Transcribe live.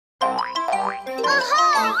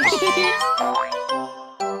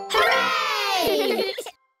Hooray!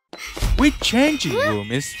 Which changing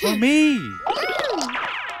room is for me?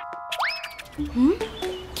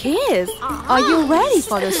 Kids, are you ready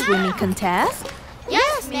for the swimming contest?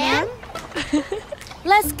 Yes, ma'am.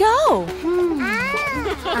 Let's go!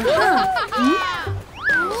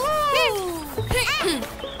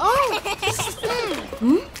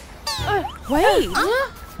 Wait!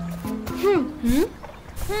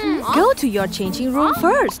 Go to your changing room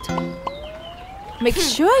first. Make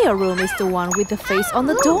sure your room is the one with the face on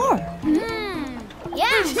the door.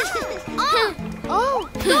 Yes. Oh,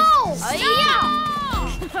 no!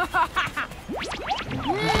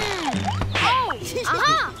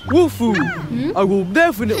 Wolfoo, I will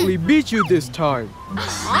definitely beat you this time.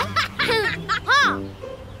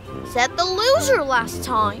 Said the loser last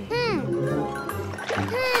time.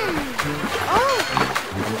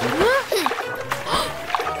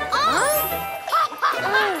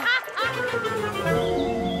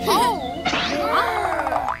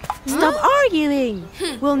 Stop arguing.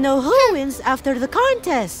 We'll know who wins after the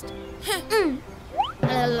contest.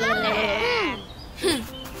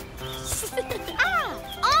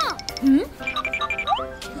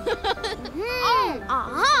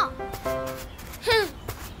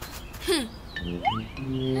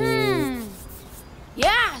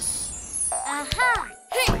 Yes. Oh.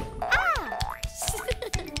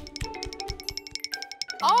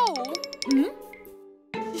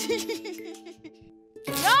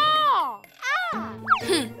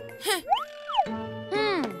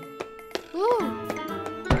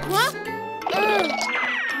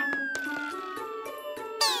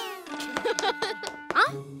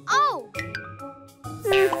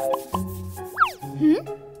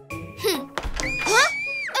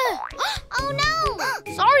 Oh no!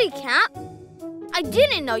 Sorry, Cat. I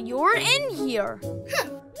didn't know you were in here.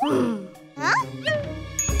 Huh?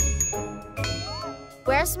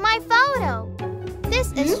 Where's my photo?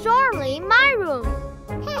 This is surely my room.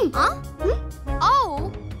 Huh?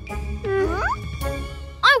 Oh!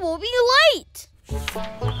 I will be late!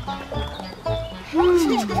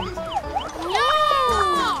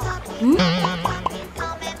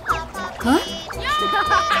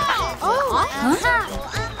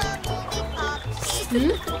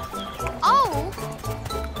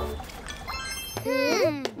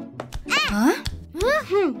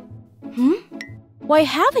 Why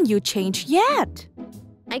haven't you changed yet?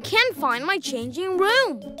 I can't find my changing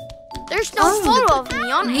room. There's no photo of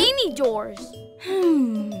me on any doors.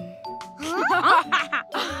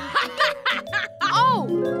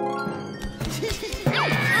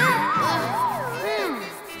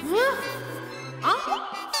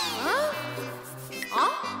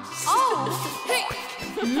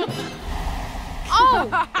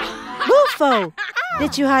 Bufo!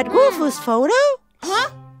 Did you hide Wolfoo's photo?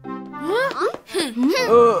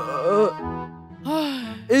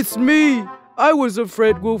 It's me. I was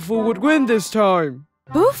afraid Wolfoo would win this time.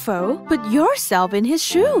 Bufo, put yourself in his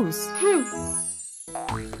shoes.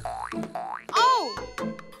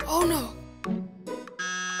 Oh no.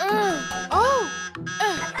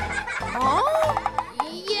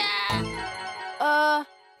 Yeah.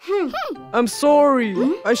 I'm sorry.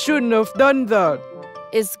 I shouldn't have done that.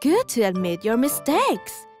 It's good to admit your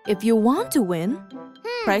mistakes. If you want to win,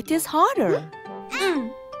 practice harder.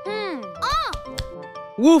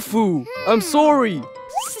 Wolfoo, I'm sorry.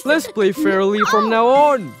 Let's play fairly from now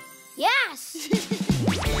on. Yes.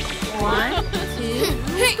 1, 2,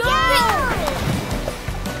 go!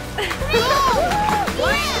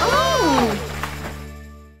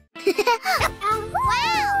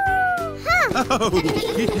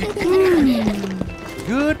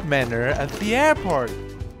 Good manner at the airport.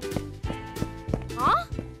 Huh?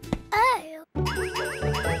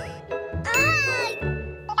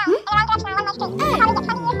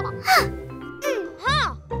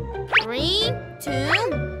 Huh? 3, 2,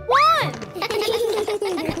 1.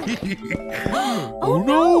 Oh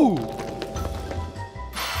no!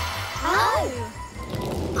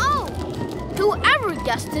 Oh! Whoever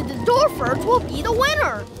guessed the door first will be the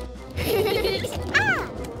winner.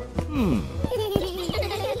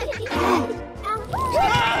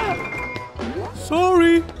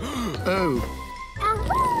 Sorry. Oh.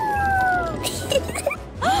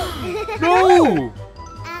 No!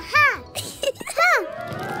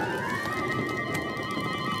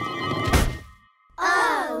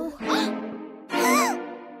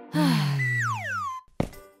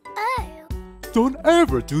 Don't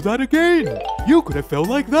ever do that again. You could have felt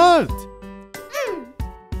like that.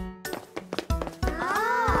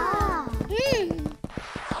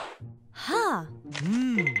 Huh.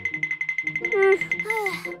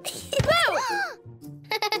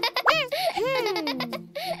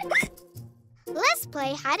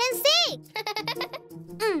 play hide and seek.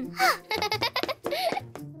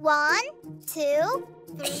 1, 2,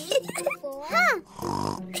 3, 4.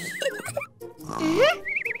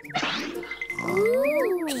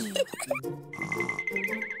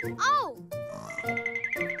 Oh.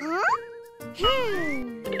 Huh?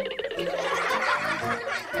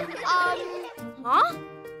 Huh?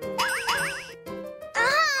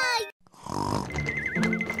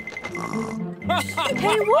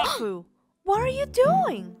 Hey, Wolfoo, what are you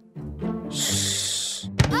doing?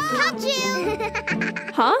 Got you.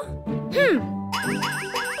 Huh?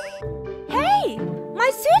 Hey,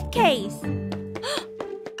 my suitcase!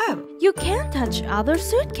 Oh, you can't touch other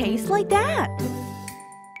suitcase like that.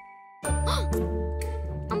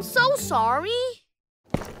 I'm so sorry.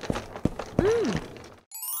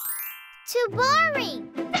 Too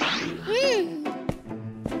boring.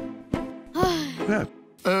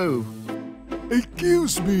 Oh.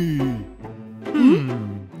 Excuse me.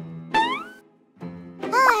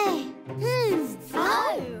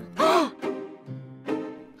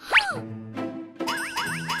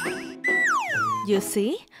 You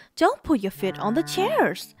see, don't put your feet on the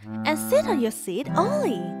chairs and sit on your seat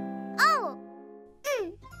only. Oh.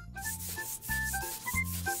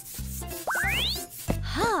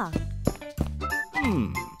 Huh.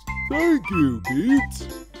 Thank you, kids.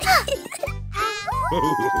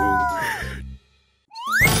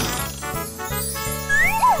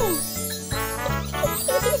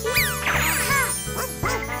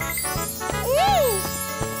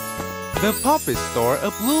 The puppet store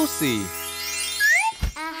of Lucy.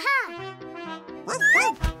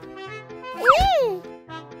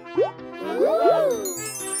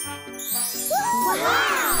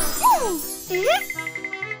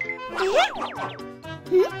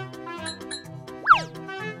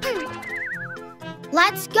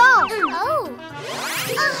 Let's go. Oh.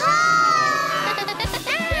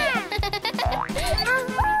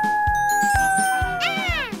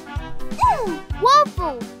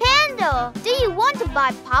 Wolfoo, Panda, do you want to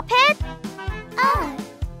buy puppet?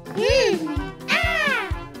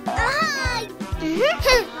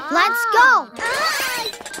 Let's go.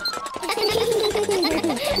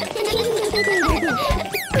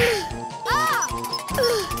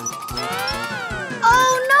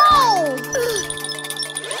 Oh no!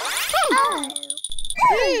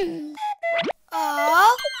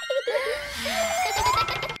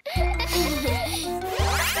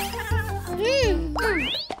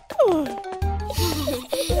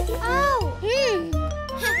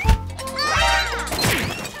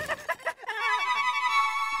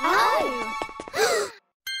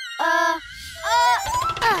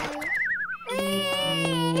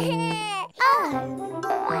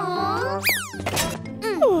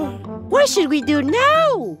 What should we do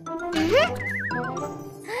now?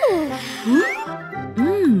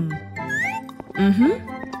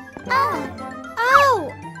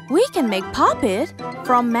 We can make puppet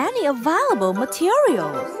from many available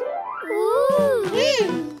materials.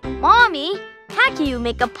 Mommy, how can you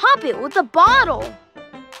make a puppet with a bottle?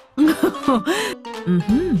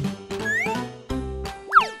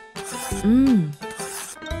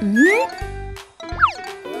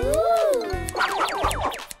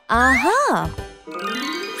 Aha!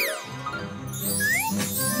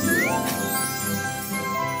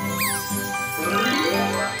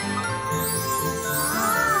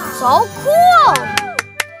 So cool!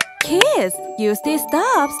 Kids, use these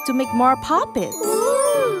stuffs to make more puppets.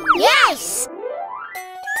 Yes!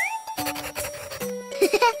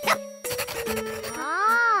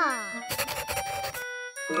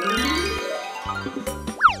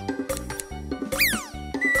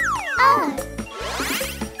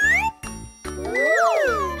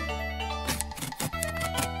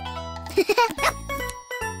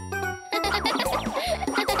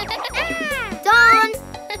 Done!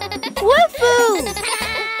 Wolfoo!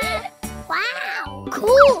 Wow!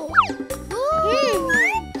 Cool!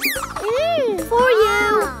 For you!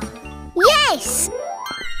 Yes!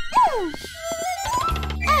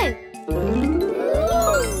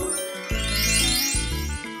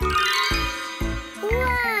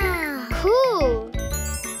 Wow! Cool!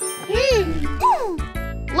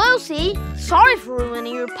 Lucy, sorry for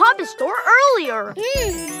ruining your puppet store earlier.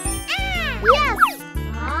 Yes!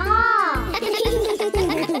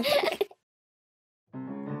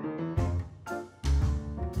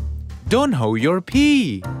 Don't hold your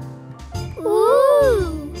pee.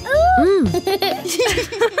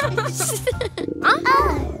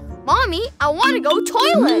 Mommy, I want to go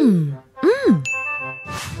toilet.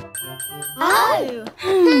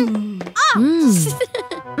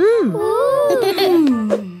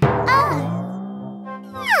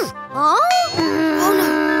 Oh no!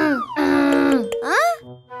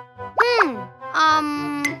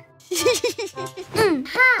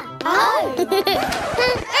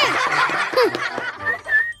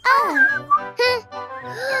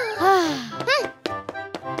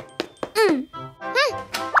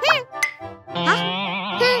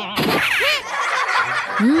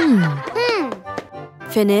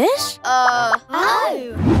 Finish?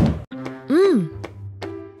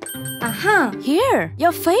 Here,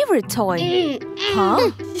 your favorite toy.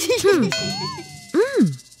 Huh?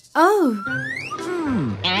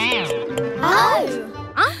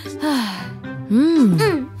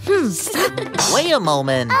 Wait a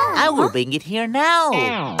moment. I will bring it here now.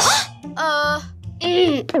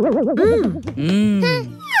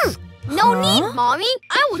 No need, Mommy.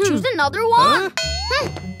 I will choose another one.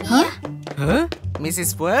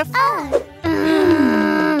 Mrs. Wolf?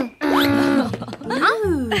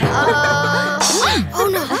 Oh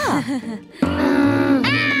no.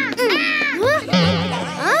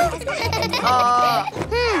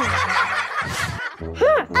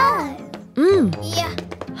 Yeah.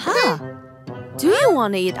 Huh. Do you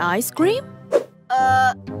want to eat ice cream?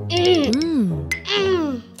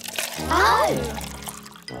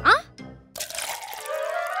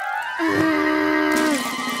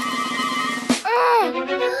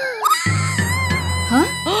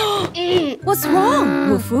 What's wrong,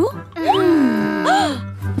 Wolfoo?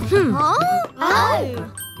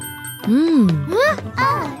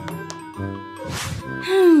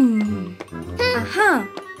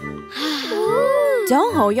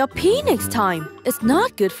 Don't hold your pee next time. It's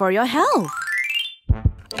not good for your health.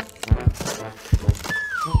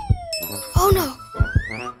 Oh no.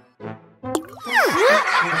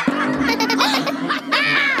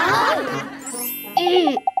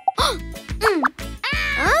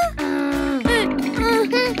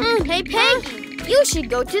 Hey, Peggy, you should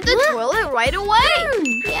go to the toilet right away.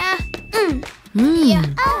 Yeah.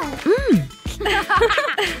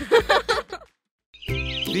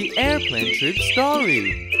 The airplane trip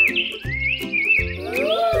story.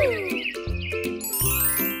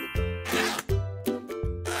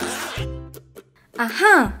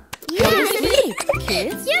 Go to sleep,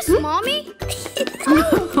 kids. Yes, Mommy.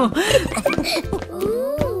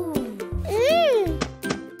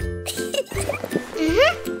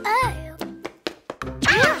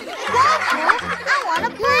 I want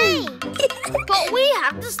to play. But we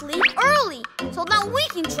have to sleep early so that we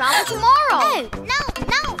can travel tomorrow. No.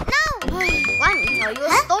 Let me tell you a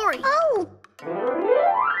story. Oh.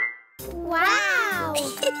 Wow.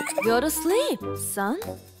 Go to sleep, son.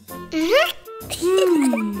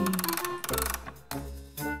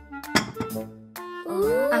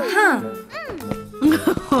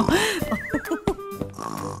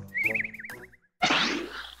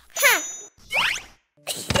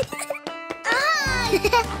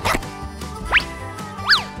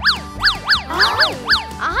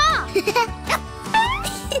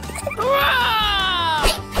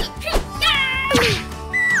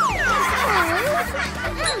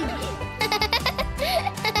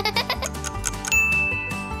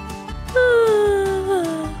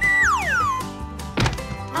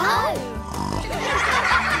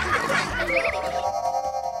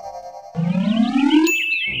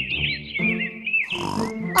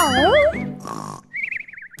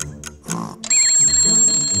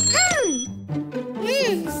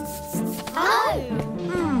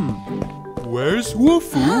 Where's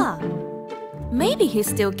Wolfoo? Maybe he's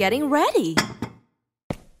still getting ready.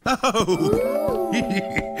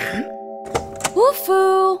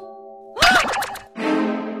 Wolfoo!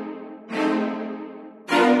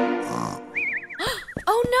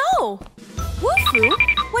 Oh no! Wolfoo,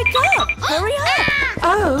 wake up! Hurry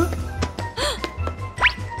up!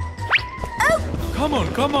 Come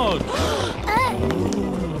on.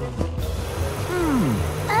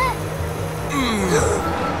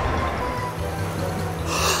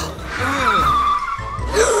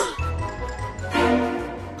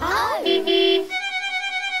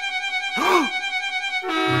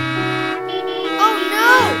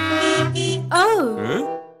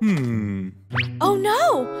 Oh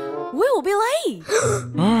no! We'll be late!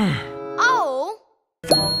 Oh.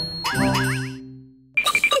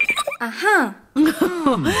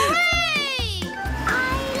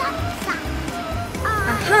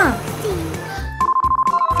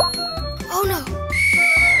 Oh no.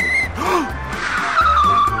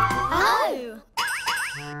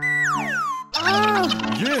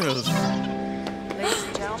 Yes. Ladies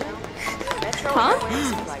and gentlemen, Metro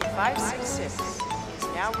Airways Flight 566 is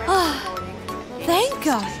now ready for boarding. Thank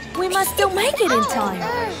God! We must still make it in time!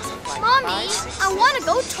 Mommy, I want to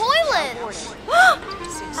go toilet.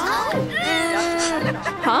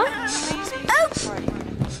 Huh?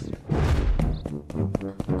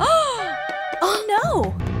 Oh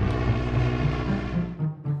no!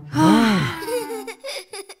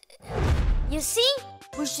 You see,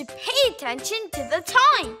 we should pay attention to the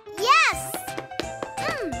time. Yes.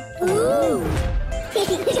 Ooh.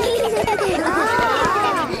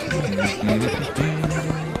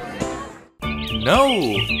 No,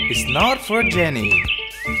 it's not for Jenny.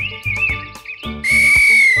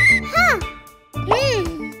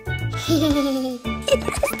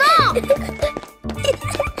 Stop!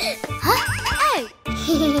 Hey!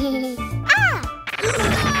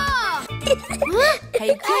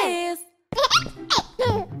 Hey, Kiss.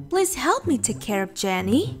 Please help me take care of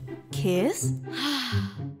Jenny. Kiss.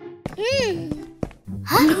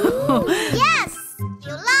 Yes!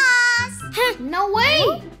 You lost! No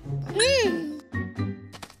way! Hey!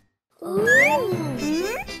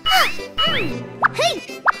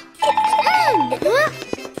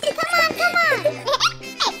 Come on, come on!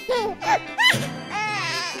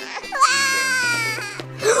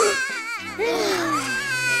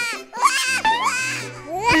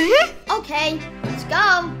 Okay, let's go.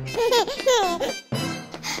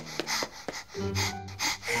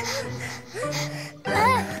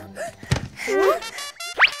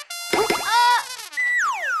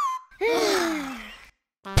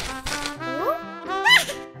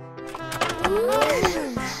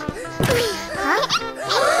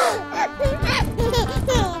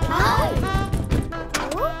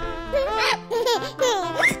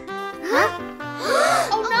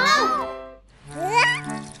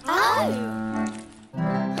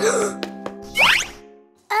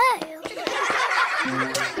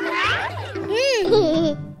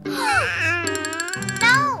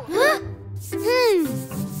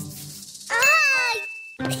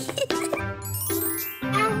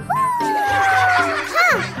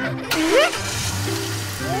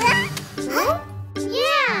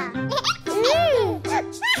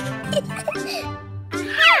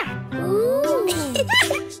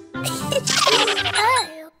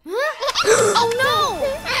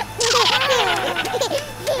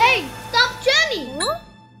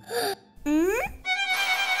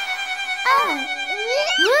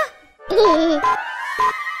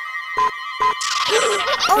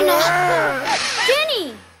 Oh no! Jenny!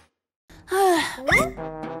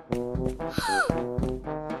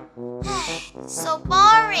 So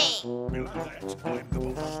boring.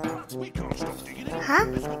 Huh?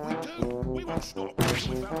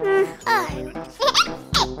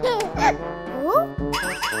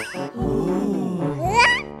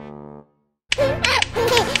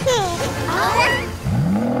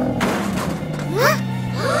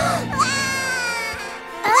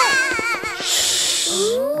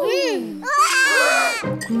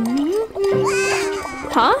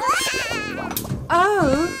 Huh?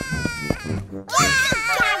 Oh.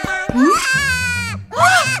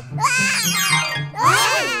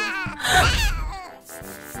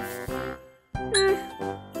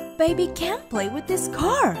 Baby can't play with this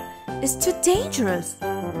car. It's too dangerous.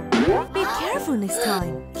 Be careful next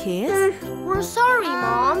time, kids. We're sorry,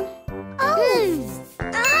 Mom.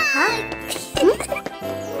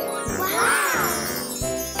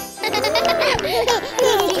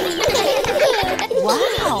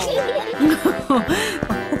 Wow.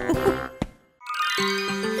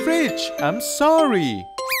 Fridge, I'm sorry.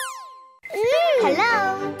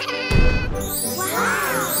 Hello.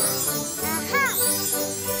 Wow.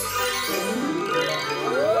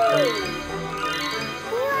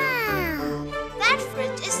 That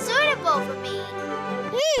fridge is suitable for me.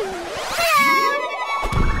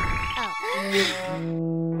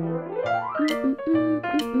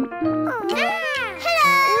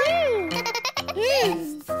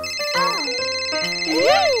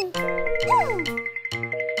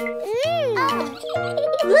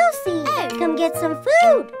 Lucy, come get some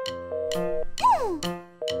food.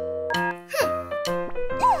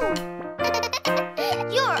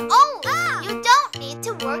 You're old. You don't need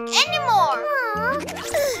to work anymore.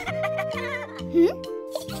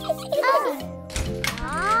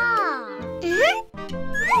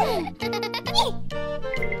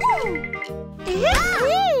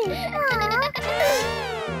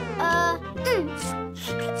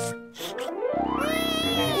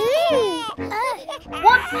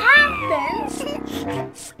 What happened?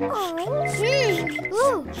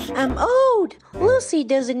 I'm old. Lucy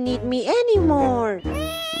doesn't need me anymore.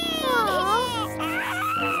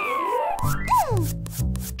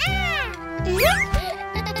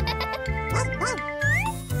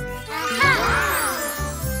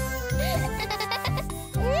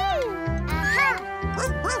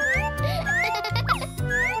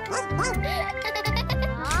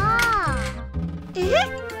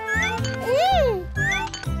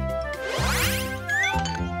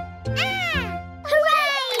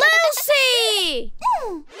 Lucy!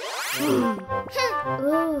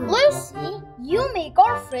 Lucy, you make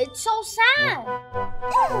our fridge so sad.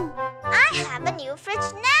 I have a new fridge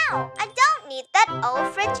now. I don't need that old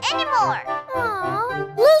fridge anymore.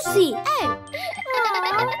 Lucy!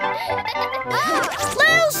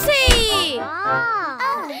 Lucy!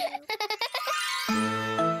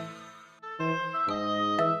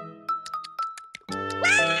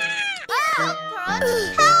 Cockroach,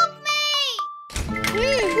 help me!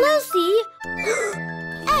 Lucy!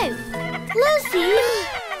 Lucy!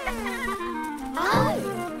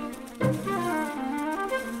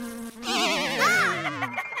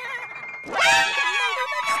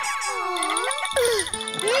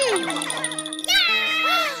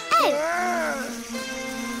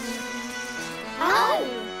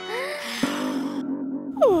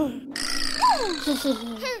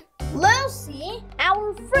 Lucy,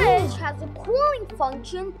 our fridge has a cooling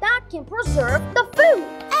function that can preserve the food.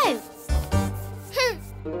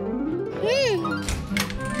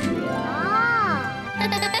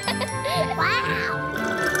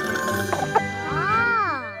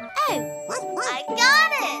 I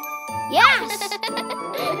got it! Yes!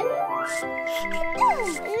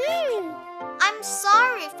 I'm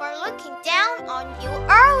sorry for looking down on you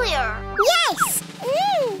earlier. Yes!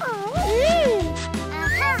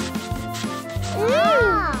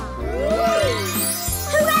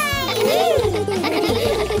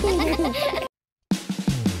 Hooray!